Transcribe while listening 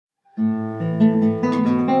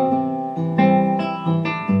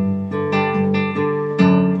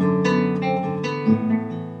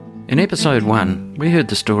episode 1, we heard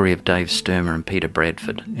the story of Dave Sturmer and Peter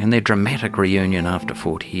Bradford and their dramatic reunion after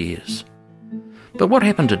 40 years. But what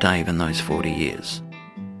happened to Dave in those 40 years?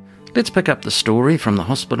 Let's pick up the story from the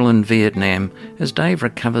hospital in Vietnam as Dave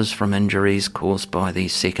recovers from injuries caused by the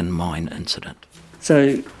second mine incident.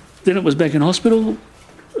 So then it was back in hospital.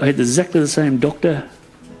 I had exactly the same doctor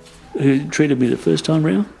who treated me the first time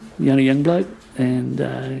round, a young bloke, and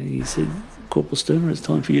he said, "Corporal Sturmer, it's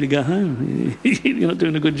time for you to go home. You're not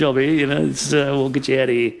doing a good job here, we'll get you out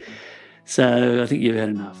of here." So I think you've had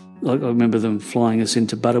enough. I remember them flying us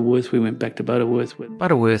into Butterworth. We went back to Butterworth.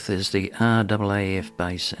 Butterworth is the RAAF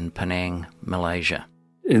base in Penang, Malaysia.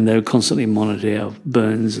 And they would constantly monitor our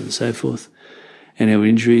burns and so forth and our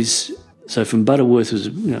injuries. So from Butterworth was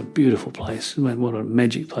a beautiful place. What a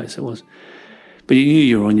magic place it was. But you knew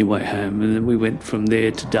you were on your way home. And then we went from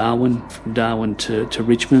there to Darwin, from Darwin to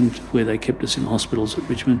Richmond, where they kept us in hospitals at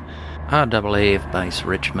Richmond. RAAF base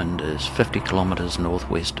Richmond is 50 kilometres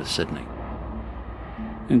northwest of Sydney.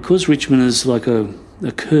 And because Richmond is like a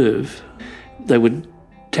curve, they would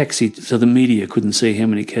taxi so the media couldn't see how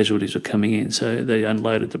many casualties were coming in. So they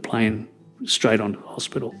unloaded the plane straight onto the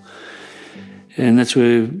hospital. And that's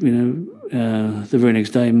where, the very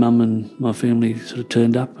next day, Mum and my family sort of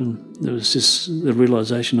turned up, and there was just the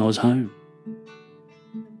realisation I was home.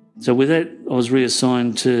 So with that, I was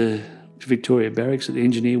reassigned to Victoria Barracks at the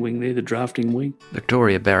engineer wing there, the drafting wing.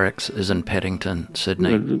 Victoria Barracks is in Paddington,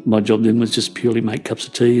 Sydney. My job then was just purely make cups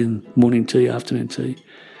of tea and morning tea, afternoon tea.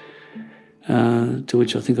 To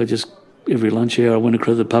which I think every lunch hour I went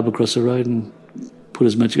across the pub across the road and put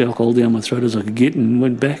as much alcohol down my throat as I could get and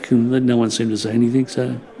went back, and no one seemed to say anything.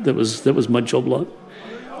 So that was my job lot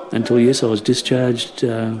until, I was discharged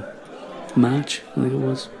March, I think it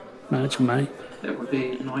was, March, May. That would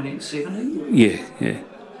be 1970? Yeah.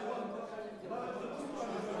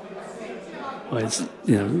 I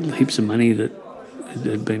had heaps of money that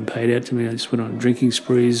had been paid out to me. I just went on drinking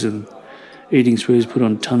sprees and eating sprees, put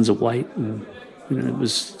on tons of weight, and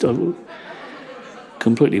I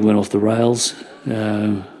completely went off the rails,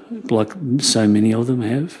 like so many of them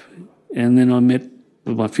have. And then I met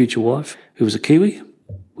with my future wife, who was a Kiwi.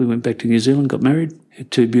 We went back to New Zealand, got married,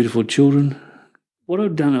 had 2 beautiful children. What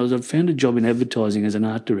I'd done was I'd found a job in advertising as an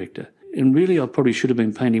art director. And really I probably should have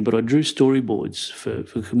been painting, but I drew storyboards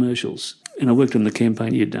for commercials. And I worked on the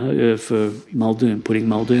campaign, for Muldoon, putting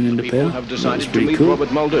Muldoon into power. People have decided to meet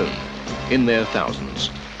Robert Muldoon in their thousands.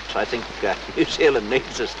 I think New Zealand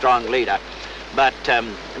needs a strong leader, but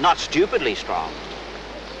not stupidly strong,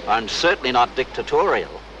 and certainly not dictatorial.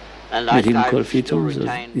 And met him quite a few times,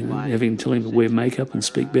 having him tell him to wear makeup and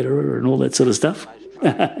speak better and all that sort of stuff.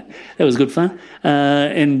 That was good fun.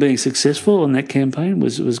 And being successful on that campaign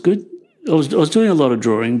was good. I was doing a lot of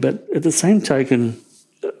drawing, but at the same token,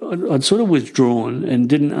 I'd sort of withdrawn and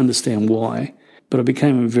didn't understand why, but I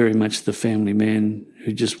became very much the family man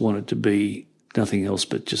who just wanted to be nothing else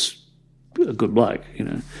but just a good bloke,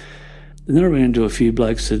 And then I ran into a few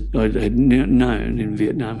blokes that I had known in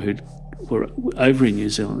Vietnam who were over in New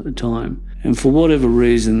Zealand at the time, and for whatever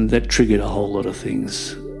reason that triggered a whole lot of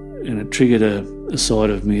things, and it triggered a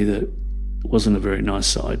side of me that wasn't a very nice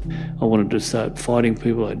side. I wanted to start fighting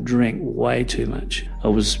people. I drank way too much.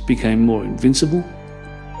 I became more invincible.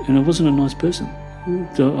 And I wasn't a nice person.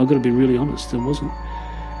 So I've got to be really honest, I wasn't.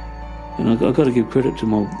 And I've got to give credit to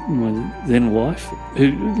my then wife,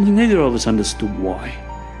 who neither of us understood why.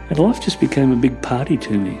 And life just became a big party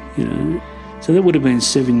to me, So that would have been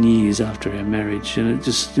 7 years after our marriage. And it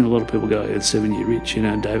just, a lot of people go, it's 7-year itch,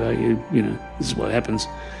 Davo, this is what happens.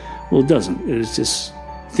 Well, it doesn't. It was just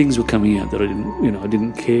things were coming out that I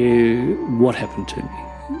didn't care what happened to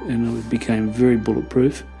me. And I became very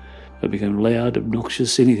bulletproof. I became loud,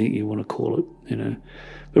 obnoxious, anything you want to call it,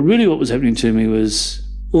 But really what was happening to me was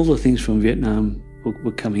all the things from Vietnam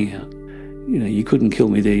were coming out. You couldn't kill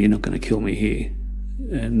me there, you're not going to kill me here.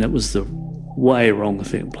 And that was the way wrong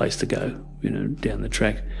place to go, down the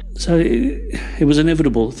track. So it was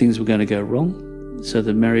inevitable that things were going to go wrong. So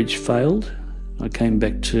the marriage failed. I came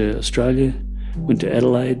back to Australia, went to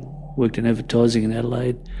Adelaide, worked in advertising in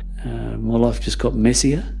Adelaide. My life just got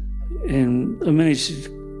messier, and I managed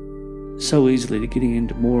so easily to getting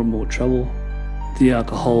into more and more trouble. The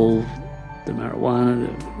alcohol, the marijuana,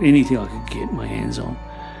 anything I could get my hands on.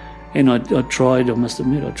 And I must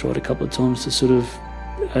admit, I tried a couple of times to sort of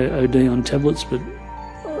OD on tablets, but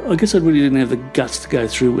I guess I really didn't have the guts to go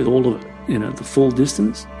through with all of it, the full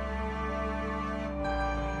distance.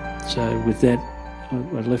 So with that,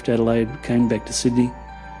 I left Adelaide, came back to Sydney,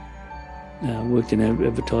 worked in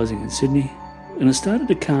advertising in Sydney, and I started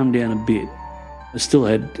to calm down a bit. I still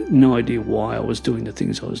had no idea why I was doing the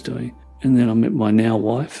things I was doing. And then I met my now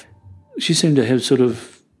wife, she seemed to have sort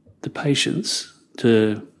of the patience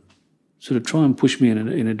to sort of try and push me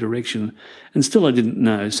in a direction, and still I didn't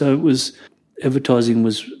know. So it was, advertising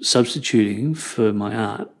was substituting for my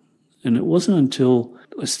art, and it wasn't until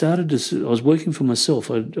I was working for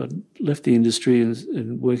myself. I'd left the industry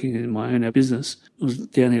and working in my own business. I was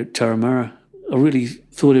down here at Turramurra. I really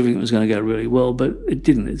thought everything was going to go really well, but it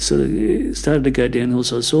didn't. It started to go downhill.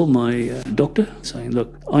 So I saw my doctor saying,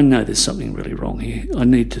 look, I know there's something really wrong here. I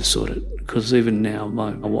need to sort it, because even now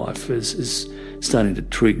my wife is starting to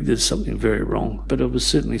trig there's something very wrong. But I was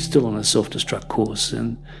certainly still on a self-destruct course,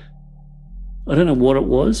 and I don't know what it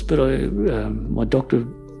was, but my doctor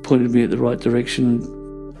pointed me at the right direction.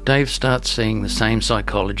 Dave starts seeing the same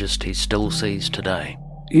psychologist he still sees today.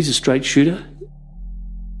 He's a straight shooter,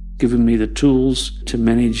 given me the tools to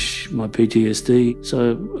manage my PTSD.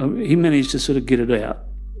 So he managed to sort of get it out,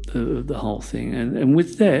 the whole thing. And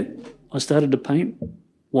with that, I started to paint.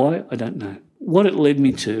 Why? I don't know. What it led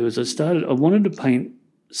me to is I wanted to paint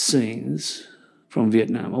scenes from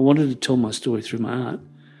Vietnam. I wanted to tell my story through my art.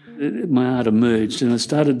 My art emerged, and I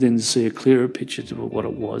started then to see a clearer picture of what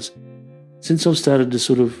it was. Since I've started to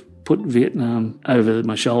sort of put Vietnam over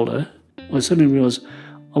my shoulder, I suddenly realised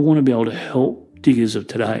I want to be able to help diggers of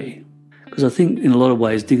today. Because I think in a lot of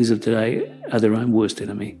ways, diggers of today are their own worst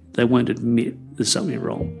enemy. They won't admit there's something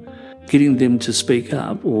wrong. Getting them to speak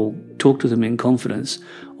up or talk to them in confidence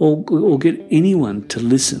or get anyone to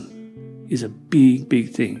listen is a big,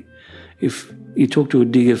 big thing. If you talk to a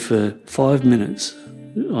digger for 5 minutes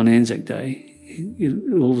on Anzac Day,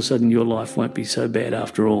 all of a sudden your life won't be so bad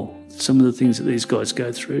after all. Some of the things that these guys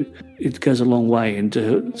go through, it goes a long way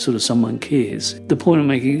into sort of someone cares. The point I'm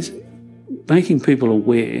making is making people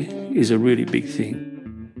aware is a really big thing.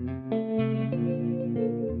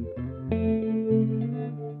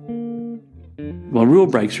 My real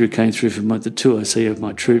breakthrough came through from the tour of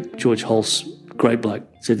my troupe. George Holtz, great bloke,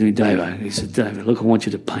 said to me, David, look, I want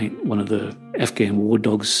you to paint one of the Afghan war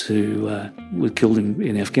dogs who were killed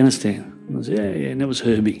in Afghanistan. I said, yeah, and that was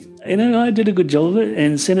Herbie. And I did a good job of it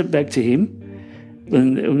and sent it back to him.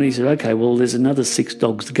 And he said, okay, well, there's another 6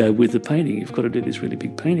 dogs to go with the painting. You've got to do this really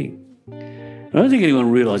big painting. And I don't think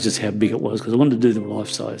anyone realised just how big it was, because I wanted to do them life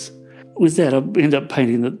size. With that, I ended up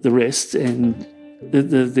painting the rest, and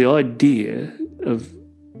the idea of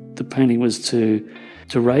the painting was to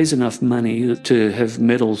raise enough money to have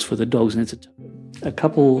medals for the dogs. And it's a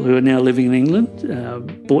couple who are now living in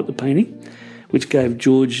England bought the painting, which gave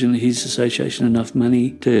George and his association enough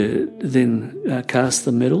money to then cast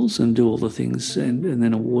the medals and do all the things and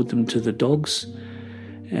then award them to the dogs.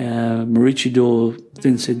 Maroochydore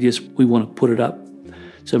then said, yes, we want to put it up.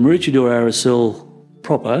 So Maroochydore RSL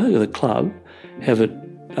proper, the club, have it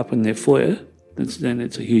up in their foyer.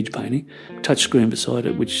 It's a huge painting, touch screen beside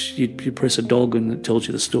it, which you press a dog and it tells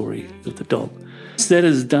you the story of the dog. So that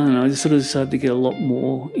is done. I sort of started to get a lot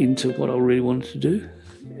more into what I really wanted to do,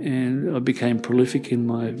 and I became prolific in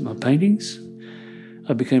my paintings.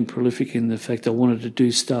 I became prolific in the fact I wanted to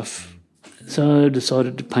do stuff. So I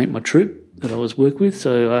decided to paint my troupe that I was working with.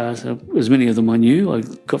 So as many of them I knew, I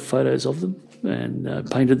got photos of them and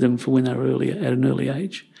painted them for when they were at an early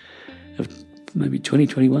age, of maybe 20,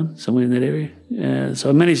 21, somewhere in that area. So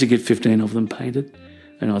I managed to get 15 of them painted,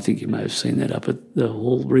 and I think you may have seen that up at the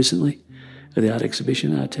hall recently, at the art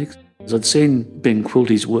exhibition, Artex. I'd seen Ben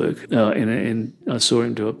Quilty's work, and I saw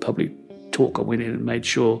him do a public talk. I went in and made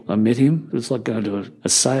sure I met him. It was like going to a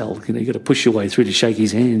sale. You got to push your way through to shake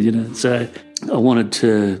his hand, So I wanted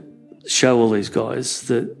to show all these guys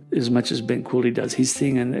that as much as Ben Quilty does his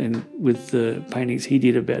thing and with the paintings he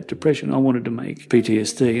did about depression, I wanted to make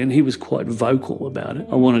PTSD, and he was quite vocal about it.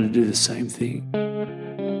 I wanted to do the same thing.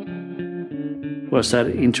 Well, I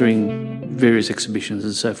started entering various exhibitions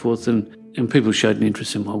and so forth, and people showed an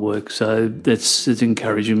interest in my work, so it's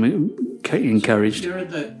encouraging me. Encouraged. You had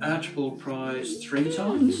the Archibald Prize 3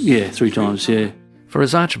 times? Yeah, 3 times, yeah. For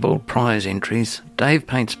his Archibald Prize entries, Dave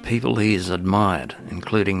paints people he has admired,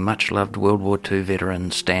 including much-loved World War II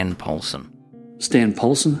veteran Stan Paulson. Stan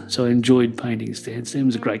Paulson, so I enjoyed painting Stan. Stan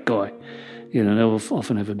was a great guy. I'll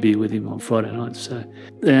often have a beer with him on Friday nights. So,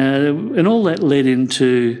 and all that led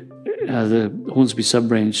into the Hornsby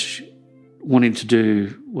sub-branch wanting to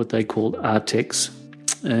do what they called Artex.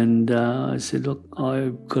 And I said, look,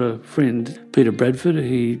 I've got a friend, Peter Bradford.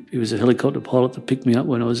 He was a helicopter pilot that picked me up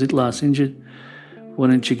when I was last injured. Why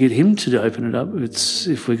don't you get him to open it up?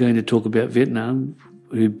 If we're going to talk about Vietnam,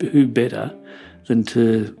 who better than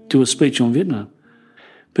to do a speech on Vietnam?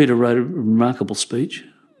 Peter wrote a remarkable speech.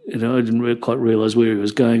 I didn't quite realise where he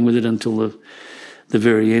was going with it until the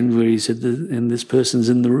very end, where he said, and this person's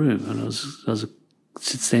in the room. And I was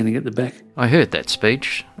standing at the back. I heard that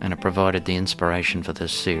speech, and it provided the inspiration for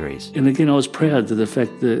this series. And again, I was proud of the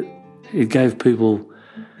fact that it gave people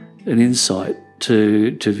an insight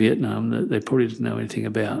to Vietnam that they probably didn't know anything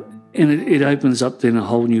about. And it opens up then a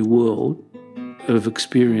whole new world of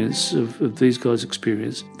experience, of these guys'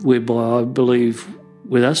 experience, whereby I believe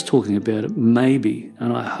with us talking about it, maybe,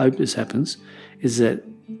 and I hope this happens, is that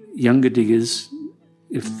younger diggers,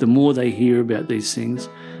 if the more they hear about these things,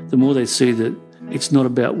 the more they see that it's not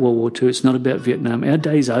about World War II, it's not about Vietnam. Our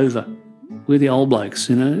day's over. We're the old blokes,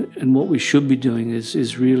 and what we should be doing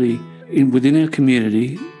is really, within our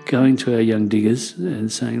community, going to our young diggers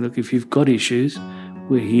and saying, look, if you've got issues,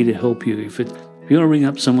 we're here to help you. If you want to ring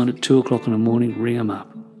up someone at 2 o'clock in the morning, ring them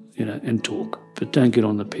up, and talk. But don't get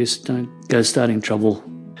on the piss. Don't go starting trouble.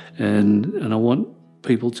 And I want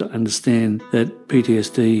people to understand that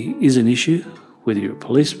PTSD is an issue, whether you're a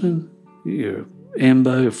policeman, you're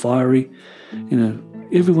AMBO, a fiery,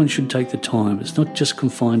 everyone should take the time. It's not just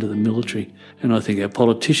confined to the military. And I think our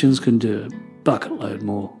politicians can do a bucket load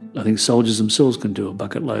more. I think soldiers themselves can do a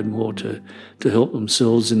bucket load more to help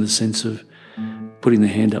themselves in the sense of putting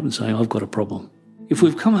their hand up and saying, I've got a problem. If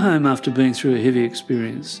we've come home after being through a heavy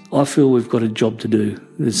experience, I feel we've got a job to do.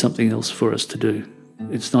 There's something else for us to do.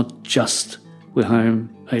 It's not just we're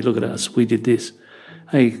home, hey, look at us, we did this.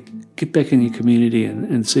 Hey, get back in your community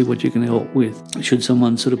and see what you can help with. Should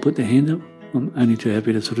someone sort of put their hand up, I'm only too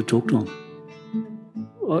happy to sort of talk to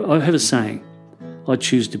them. I have a saying, I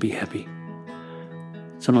choose to be happy.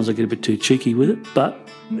 Sometimes I get a bit too cheeky with it, but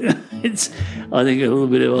I think a little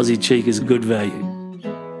bit of Aussie cheek is good value.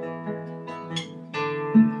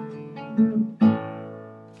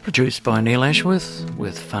 Produced by Neil Ashworth,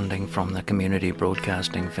 with funding from the Community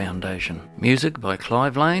Broadcasting Foundation. Music by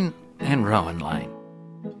Clive Lane and Rowan Lane.